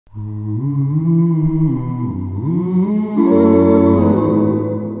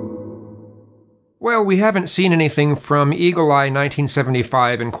Well, we haven't seen anything from Eagle Eye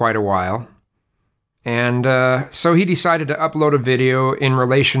 1975 in quite a while. And so he decided to upload a video in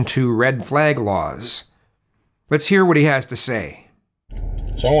relation to red flag laws. Let's hear what he has to say.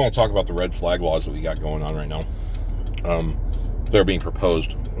 So I want to talk about the red flag laws that we got going on right now. They're being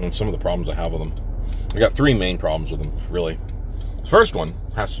proposed, and some of the problems I have with them. I got three main problems with them, really. The first one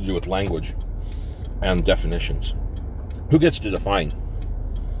has to do with language and definitions. Who gets to define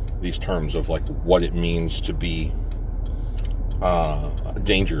these terms of like what it means to be a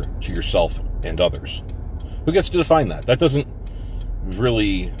danger to yourself and others? Who gets to define that? That doesn't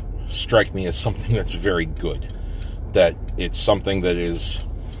really strike me as something that's very good. That it's something that is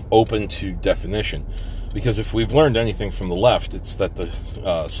open to definition. Because if we've learned anything from the left, it's that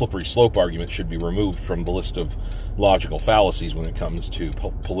the slippery slope argument should be removed from the list of logical fallacies when it comes to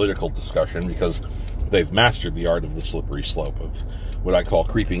political discussion, because they've mastered the art of the slippery slope of what I call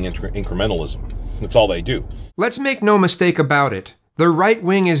creeping incrementalism. That's all they do. Let's make no mistake about it. The right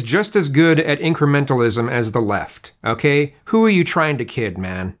wing is just as good at incrementalism as the left, okay? Who are you trying to kid,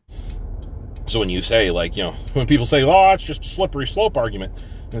 man? So when you say, like, when people say, oh, it's just a slippery slope argument,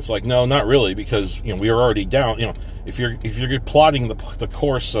 and it's like, no, not really, because, we are already down. If you're plotting the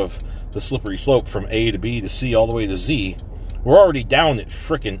course of the slippery slope from A to B to C all the way to Z, we're already down at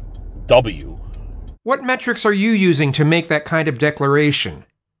frickin' W. What metrics are you using to make that kind of declaration?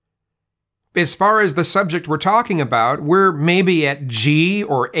 As far as the subject we're talking about, we're maybe at G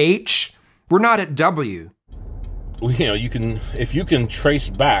or H. We're not at W. If you can trace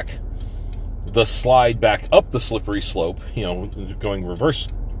back the slide back up the slippery slope, going reverse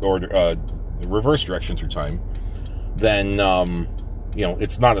direction through time, then,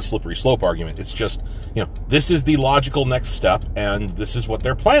 it's not a slippery slope argument. It's just, this is the logical next step, and this is what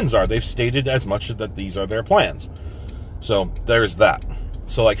their plans are. They've stated as much that these are their plans. So there's that.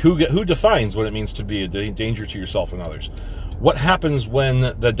 So, like, who defines what it means to be a danger to yourself and others? What happens when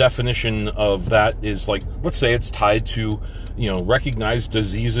the definition of that is, like, let's say it's tied to, recognized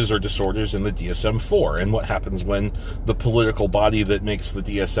diseases or disorders in the DSM-4, and what happens when the political body that makes the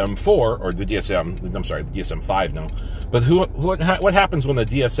DSM-4, or the DSM-5 now, but what happens when the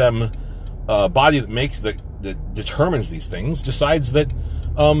DSM body that determines these things decides that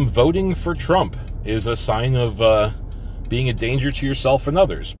voting for Trump is a sign of being a danger to yourself and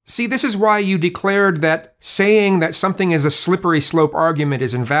others? See, this is why you declared that saying that something is a slippery slope argument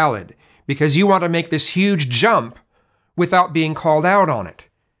is invalid, because you want to make this huge jump without being called out on it.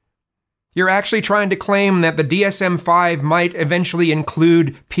 You're actually trying to claim that the DSM-5 might eventually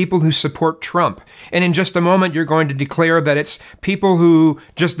include people who support Trump, and in just a moment you're going to declare that it's people who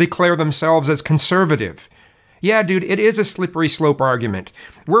just declare themselves as conservative. Yeah, dude, it is a slippery slope argument.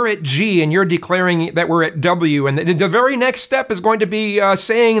 We're at G, and you're declaring that we're at W, and the very next step is going to be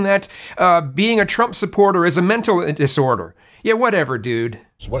saying that being a Trump supporter is a mental disorder. Yeah, whatever, dude.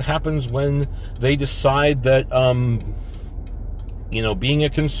 So what happens when they decide that, being a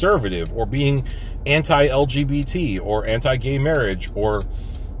conservative, or being anti-LGBT, or anti-gay marriage, or,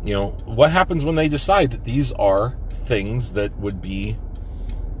 what happens when they decide that these are things that would be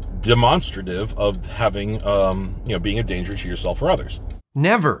demonstrative of having, being a danger to yourself or others?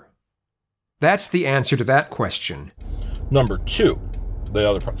 Never. That's the answer to that question. Number two,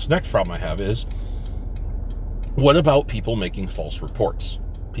 the next problem I have is, what about people making false reports?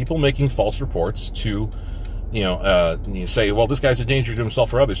 People making false reports to, you say, well, this guy's a danger to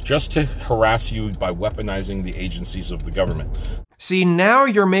himself or others, just to harass you by weaponizing the agencies of the government. See, now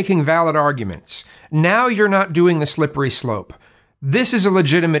you're making valid arguments. Now you're not doing the slippery slope. This is a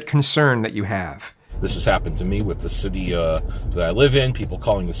legitimate concern that you have. This has happened to me with the city that I live in, people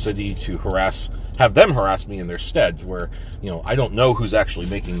calling the city to have them harass me in their stead, where, I don't know who's actually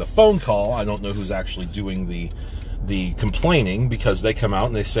making the phone call. I don't know who's actually doing the complaining, because they come out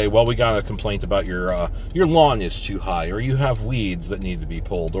and they say, well, we got a complaint about your lawn is too high, or you have weeds that need to be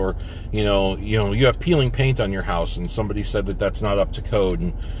pulled, or, you have peeling paint on your house and somebody said that that's not up to code,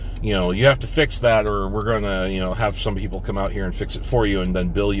 and, you have to fix that, or we're going to, have some people come out here and fix it for you and then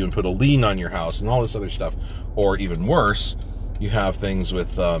bill you and put a lien on your house and all this other stuff. Or even worse, you have things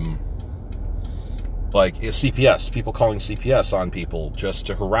with, like CPS, people calling CPS on people just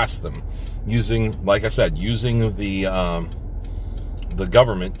to harass them, using, like I said, using the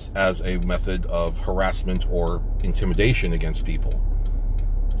government as a method of harassment or intimidation against people,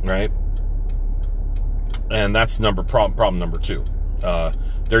 right? And that's problem number two.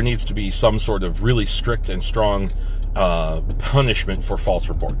 There needs to be some sort of really strict and strong punishment for false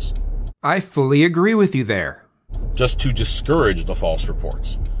reports. I fully agree with you there. Just to discourage the false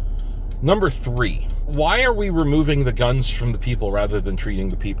reports. Number 3, why are we removing the guns from the people rather than treating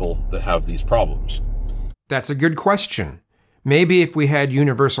the people that have these problems? That's a good question. Maybe if we had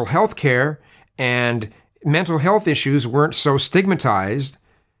universal health care and mental health issues weren't so stigmatized,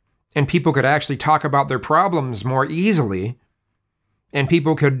 and people could actually talk about their problems more easily, and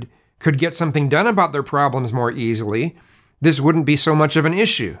people could get something done about their problems more easily, this wouldn't be so much of an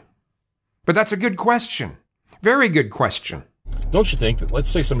issue. But that's a good question. Very good question. Don't you think that, let's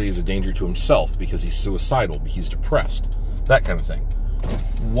say somebody is a danger to himself because he's suicidal, he's depressed, that kind of thing.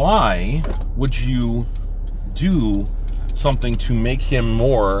 Why would you do something to make him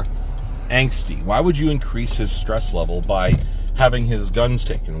more angsty? Why would you increase his stress level by having his guns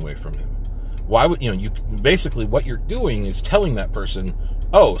taken away from him? Why would, you basically what you're doing is telling that person,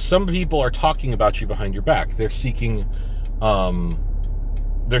 oh, some people are talking about you behind your back. They're seeking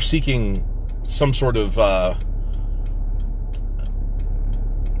some sort of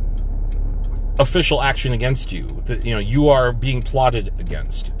official action against you, that you are being plotted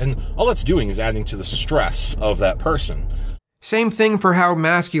against, and all that's doing is adding to the stress of that person. Same thing for how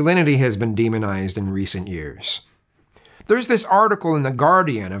masculinity has been demonized in recent years. There's this article in The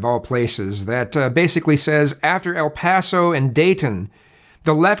Guardian, of all places, that basically says after El Paso and Dayton,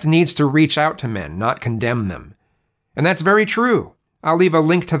 the left needs to reach out to men, not condemn them. And that's very true. I'll leave a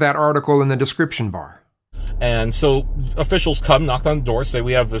link to that article in the description bar. And so officials come, knock on the door, say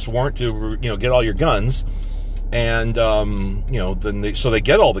we have this warrant to, get all your guns, and so they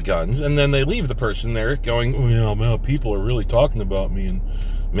get all the guns, and then they leave the person there going, man, people are really talking about me, and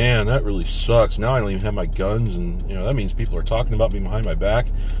man, that really sucks. Now I don't even have my guns, and that means people are talking about me behind my back.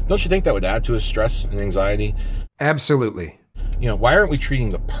 Don't you think that would add to his stress and anxiety? Absolutely. Why aren't we treating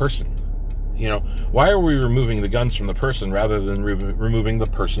the person? Why are we removing the guns from the person rather than removing the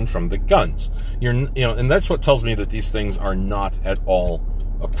person from the guns? And that's what tells me that these things are not at all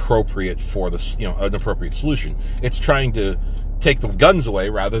appropriate for this, an appropriate solution. It's trying to take the guns away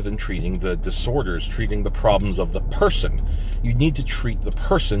rather than treating the disorders, treating the problems of the person. You need to treat the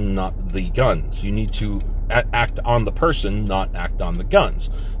person, not the guns. You need to act on the person, not act on the guns.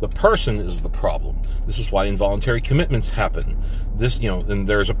 The person is the problem. This is why involuntary commitments happen. And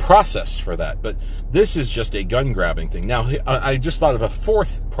there's a process for that. But this is just a gun grabbing thing. Now, I just thought of a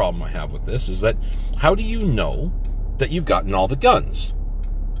fourth problem I have with this, is that how do you know that you've gotten all the guns?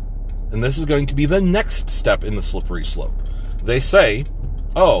 And this is going to be the next step in the slippery slope. They say,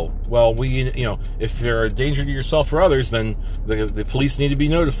 oh, well, if you're a danger to yourself or others, then the police need to be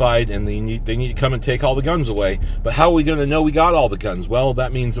notified, and they need to come and take all the guns away. But how are we going to know we got all the guns? Well,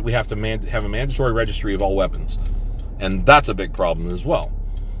 that means that we have to have a mandatory registry of all weapons. And that's a big problem as well.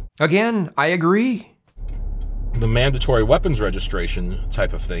 Again, I agree. The mandatory weapons registration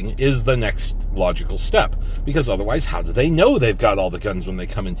type of thing is the next logical step, because otherwise, how do they know they've got all the guns when they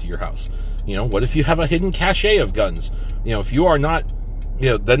come into your house? What if you have a hidden cache of guns? If you are not,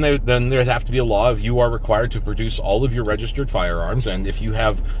 then there'd have to be a law of you are required to produce all of your registered firearms, and if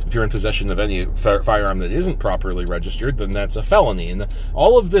you're in possession of any firearm that isn't properly registered, then that's a felony. And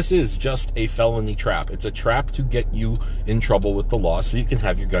all of this is just a felony trap. It's a trap to get you in trouble with the law so you can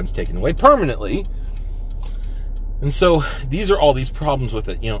have your guns taken away permanently. And so these are all these problems with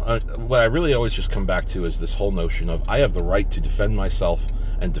it. What I really always just come back to is this whole notion of I have the right to defend myself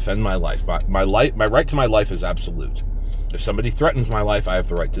and defend my life. My right to my life is absolute. If somebody threatens my life, I have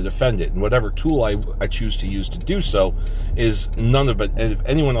the right to defend it. And whatever tool I choose to use to do so is none of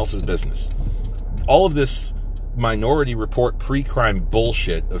anyone else's business. All of this Minority Report pre-crime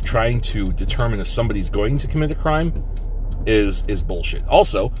bullshit of trying to determine if somebody's going to commit a crime is bullshit.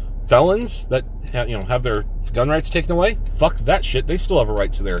 Also, felons that have their gun rights taken away, fuck that shit. They still have a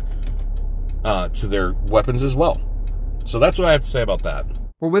right to their weapons as well. So that's what I have to say about that.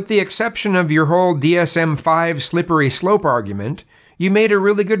 Well, with the exception of your whole DSM-5 slippery slope argument, you made a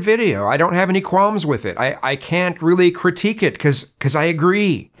really good video. I don't have any qualms with it. I can't really critique it because I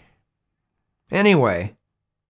agree. Anyway,